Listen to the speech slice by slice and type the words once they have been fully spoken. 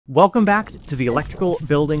Welcome back to the Electrical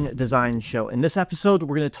Building Design Show. In this episode,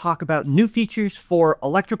 we're going to talk about new features for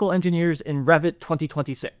electrical engineers in Revit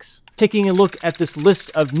 2026. Taking a look at this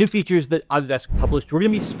list of new features that Autodesk published, we're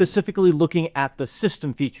going to be specifically looking at the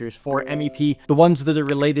system features for MEP, the ones that are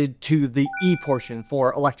related to the E portion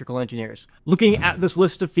for electrical engineers. Looking at this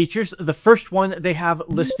list of features, the first one they have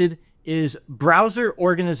listed is browser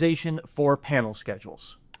organization for panel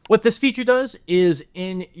schedules. What this feature does is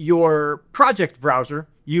in your project browser,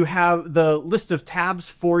 you have the list of tabs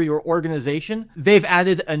for your organization. They've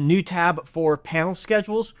added a new tab for panel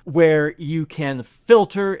schedules where you can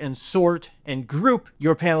filter and sort and group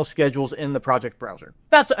your panel schedules in the project browser.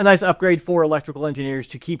 That's a nice upgrade for electrical engineers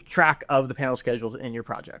to keep track of the panel schedules in your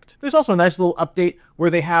project. There's also a nice little update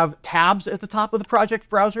where they have tabs at the top of the project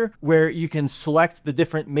browser where you can select the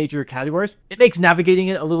different major categories. It makes navigating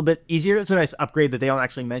it a little bit easier. It's a nice upgrade that they don't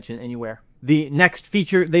actually mention anywhere. The next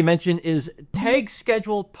feature they mention is tag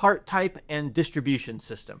schedule, part type, and distribution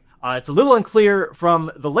system. It's a little unclear from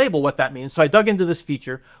the label what that means, so I dug into this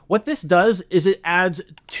feature. What this does is it adds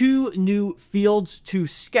two new fields to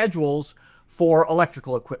schedules for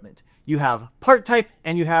electrical equipment. You have part type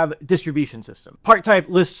and you have distribution system. Part type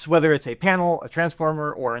lists whether it's a panel, a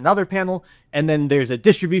transformer, or another panel, and then there's a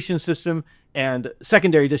distribution system and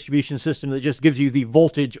secondary distribution system that just gives you the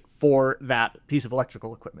voltage for that piece of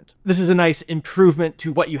electrical equipment. This is a nice improvement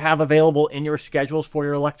to what you have available in your schedules for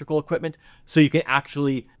your electrical equipment, so you can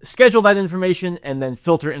actually schedule that information and then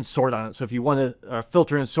filter and sort on it. So if you want to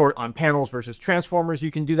filter and sort on panels versus transformers,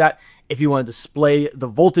 you can do that. If you want to display the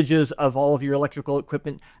voltages of all of your electrical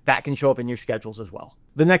equipment, that can show up in your schedules as well.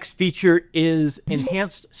 The next feature is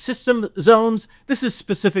enhanced system zones. This is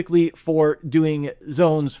specifically for doing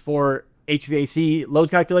zones for HVAC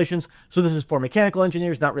load calculations. So this is for mechanical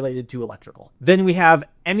engineers, not related to electrical. Then we have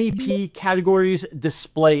MEP categories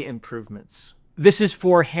display improvements. This is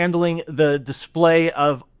for handling the display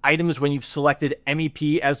of items when you've selected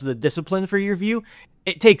MEP as the discipline for your view.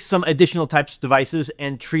 It takes some additional types of devices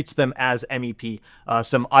and treats them as MEP,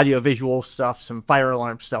 some audio-visual stuff, some fire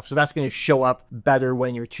alarm stuff. So that's going to show up better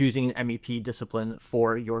when you're choosing an MEP discipline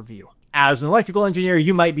for your view. As an electrical engineer,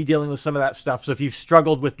 you might be dealing with some of that stuff. So if you've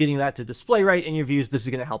struggled with getting that to display right in your views, this is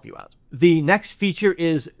going to help you out. The next feature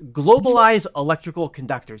is globalize electrical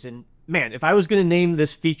conductors. And man, if I was going to name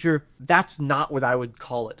this feature, that's not what I would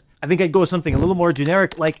call it. I think I'd go with something a little more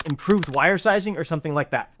generic, like improved wire sizing or something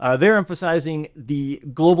like that. They're emphasizing the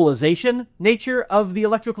globalization nature of the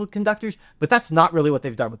electrical conductors, but that's not really what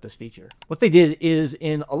they've done with this feature. What they did is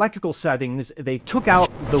in electrical settings, they took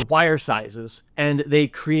out the wire sizes and they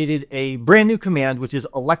created a brand new command, which is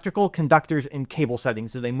electrical conductors and cable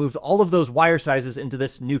settings. So they moved all of those wire sizes into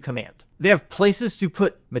this new command. They have places to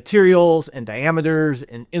put materials and diameters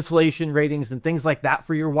and insulation ratings and things like that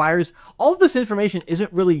for your wires. All of this information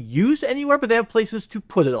isn't really used anywhere, but they have places to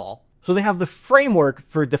put it all. So they have the framework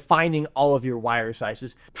for defining all of your wire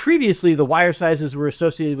sizes. Previously, the wire sizes were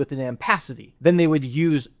associated with an ampacity. Then they would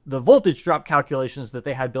use the voltage drop calculations that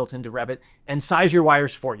they had built into Revit and size your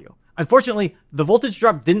wires for you. Unfortunately, the voltage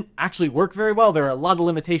drop didn't actually work very well. There are a lot of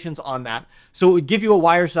limitations on that. So it would give you a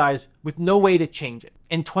wire size with no way to change it.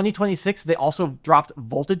 In 2026, they also dropped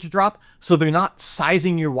voltage drop. So they're not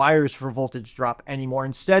sizing your wires for voltage drop anymore.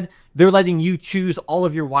 Instead, they're letting you choose all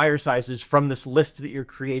of your wire sizes from this list that you're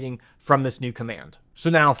creating from this new command. So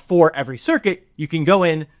now for every circuit, you can go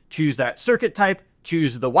in, choose that circuit type,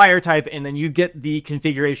 choose the wire type, and then you get the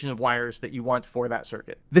configuration of wires that you want for that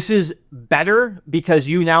circuit. This is better because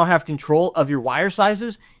you now have control of your wire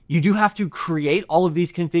sizes. You do have to create all of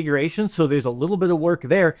these configurations, so there's a little bit of work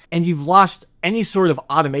there, and you've lost any sort of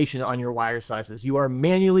automation on your wire sizes. You are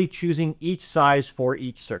manually choosing each size for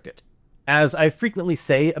each circuit. As I frequently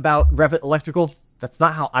say about Revit Electrical, that's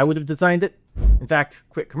not how I would have designed it. In fact,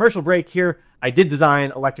 quick commercial break here. I did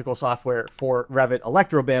design electrical software for Revit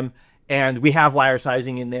ElectroBIM, and we have wire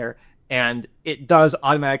sizing in there, and it does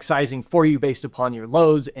automatic sizing for you based upon your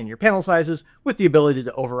loads and your panel sizes with the ability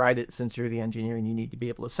to override it since you're the engineer and you need to be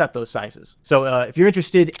able to set those sizes. So if you're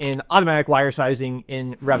interested in automatic wire sizing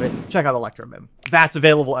in Revit, check out ElectroBIM. That's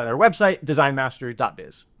available at our website,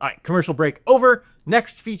 designmaster.biz. All right, commercial break over.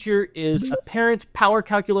 Next feature is apparent power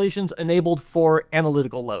calculations enabled for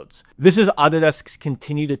analytical loads. This is Autodesk's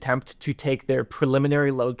continued attempt to take their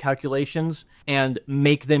preliminary load calculations and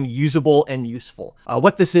make them usable and useful.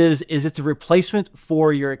 What this is it's a replacement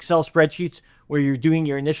for your Excel spreadsheets where you're doing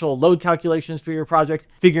your initial load calculations for your project,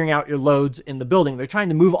 figuring out your loads in the building. They're trying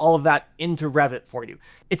to move all of that into Revit for you.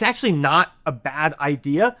 It's actually not a bad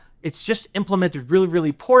idea. It's just implemented really,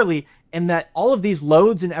 really poorly, in that all of these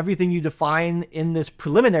loads and everything you define in this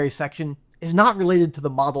preliminary section is not related to the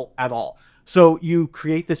model at all. So you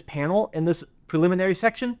create this panel in this preliminary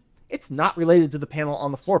section. It's not related to the panel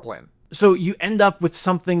on the floor plan. So you end up with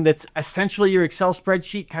something that's essentially your Excel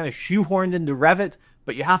spreadsheet kind of shoehorned into Revit,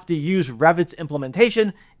 but you have to use Revit's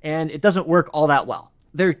implementation, and it doesn't work all that well.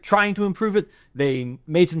 They're trying to improve it. They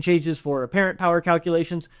made some changes for apparent power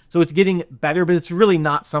calculations, so it's getting better, but it's really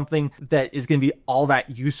not something that is going to be all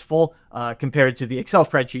that useful compared to the Excel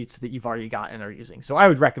spreadsheets that you've already got and are using. So I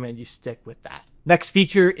would recommend you stick with that. Next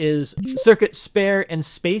feature is circuit spare and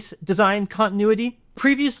space design continuity.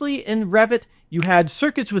 Previously in Revit, you had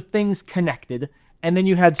circuits with things connected, and then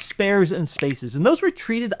you had spares and spaces, and those were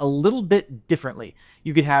treated a little bit differently.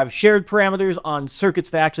 You could have shared parameters on circuits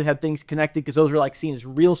that actually had things connected because those were like seen as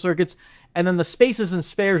real circuits, and then the spaces and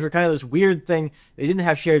spares were kind of this weird thing. They didn't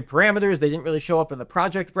have shared parameters. They didn't really show up in the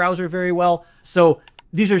project browser very well. So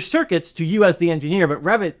these are circuits to you as the engineer, but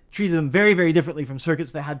Revit treated them very, very differently from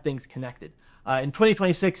circuits that had things connected. In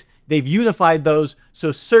 2026, they've unified those,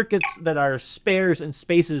 so circuits that are spares and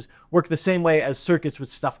spaces work the same way as circuits with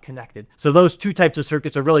stuff connected. So those two types of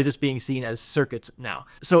circuits are really just being seen as circuits now.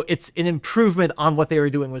 So it's an improvement on what they were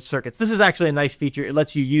doing with circuits. This is actually a nice feature. It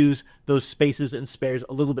lets you use those spaces and spares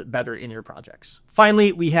a little bit better in your projects.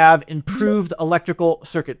 Finally, we have improved electrical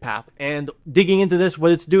circuit path. And digging into this,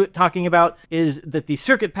 what it's talking about is that the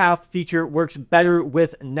circuit path feature works better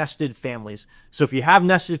with nested families. So if you have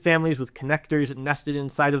nested families with connectors nested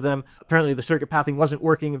inside of them, apparently the circuit pathing wasn't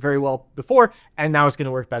working very well before, and now it's going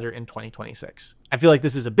to work better in 2026. I feel like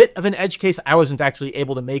this is a bit of an edge case. I wasn't actually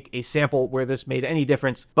able to make a sample where this made any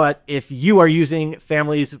difference, but if you are using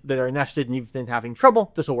families that are nested and you've been having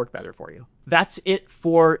trouble, this will work better for you. That's it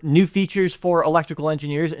for new features for electrical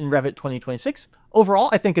engineers in Revit 2026. Overall,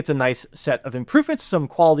 I think it's a nice set of improvements, some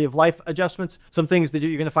quality of life adjustments, some things that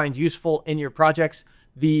you're going to find useful in your projects.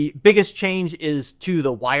 The biggest change is to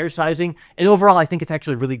the wire sizing, and overall I think it's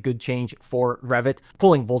actually a really good change for Revit.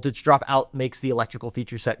 Pulling voltage drop out makes the electrical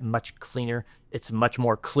feature set much cleaner. It's much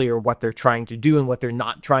more clear what they're trying to do and what they're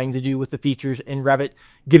not trying to do with the features in Revit.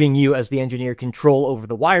 Giving you as the engineer control over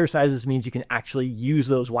the wire sizes means you can actually use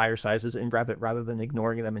those wire sizes in Revit rather than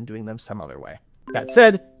ignoring them and doing them some other way. That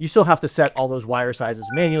said, you still have to set all those wire sizes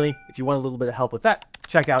manually. If you want a little bit of help with that,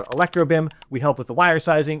 check out ElectroBIM. We help with the wire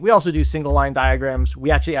sizing. We also do single line diagrams.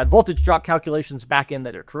 We actually add voltage drop calculations back in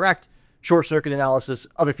that are correct, short circuit analysis,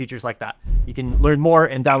 other features like that. You can learn more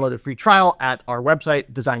and download a free trial at our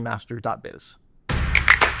website, designmaster.biz.